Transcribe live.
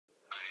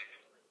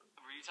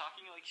you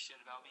talking like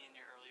shit about me in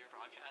your earlier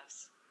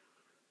broadcasts?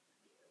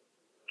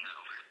 No.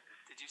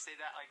 Did you say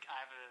that like I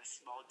have a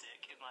small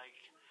dick and like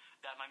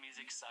that my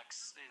music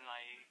sucks and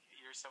like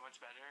you're so much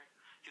better?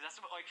 Because that's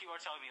what like people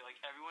are telling me. Like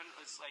everyone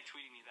is like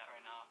tweeting me that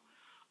right now.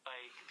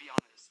 Like, be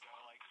honest, bro.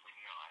 Like,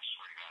 No, I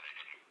swear to God I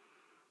didn't.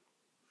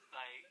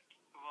 like,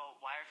 well,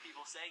 why are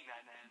people saying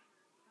that, man?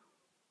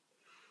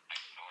 I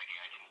have no idea.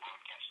 I didn't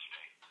broadcast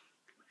today.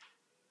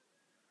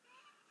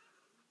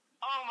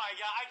 Oh my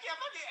god, I can't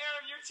fucking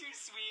Aram, you're too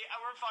sweet.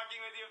 We're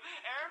fucking with you.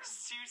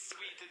 Aram's too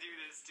sweet to do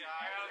this to.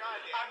 Aram,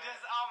 I'm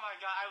just, oh my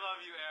god, I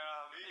love you,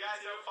 Aram. You guys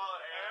don't follow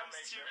Aram.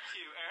 Aram's too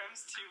cute.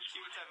 Aram's too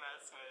cute to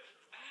mess with.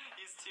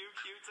 He's too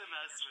cute to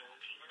mess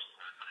with.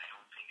 I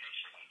don't think I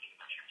said anything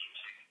about your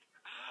music.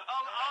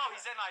 Oh, he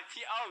said my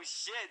oh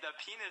shit, the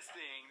penis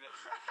thing.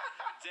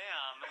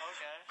 Damn,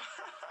 okay.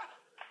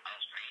 I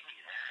was maybe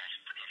that,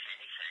 but if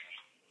anything.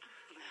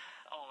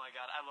 Oh my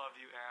god, I love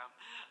you, Aram.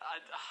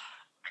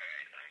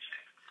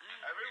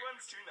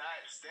 Everyone's too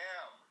nice.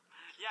 Damn.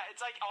 Yeah, it's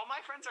like all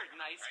my friends are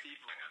nice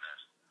people. I know that.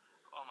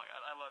 Oh my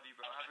god, I love you,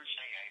 bro. I was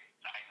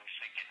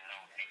thinking, no,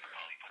 they could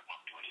probably put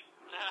one to it.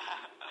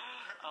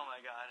 Oh my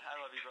god, I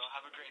love you, bro.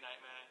 Have a great night,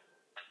 man.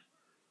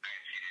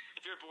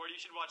 If you're bored, you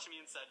should watch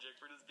me and Cedric.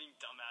 We're just being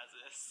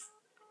dumbasses.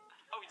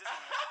 Oh, he just...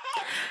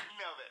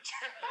 No, bitch.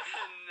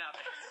 No,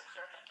 bitch.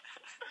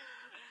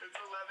 It's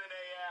 11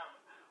 a.m.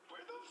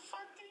 Where the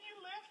fuck do you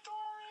live,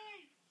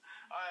 Tori?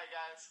 Alright,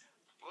 guys.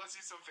 Let's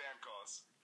do some fan calls.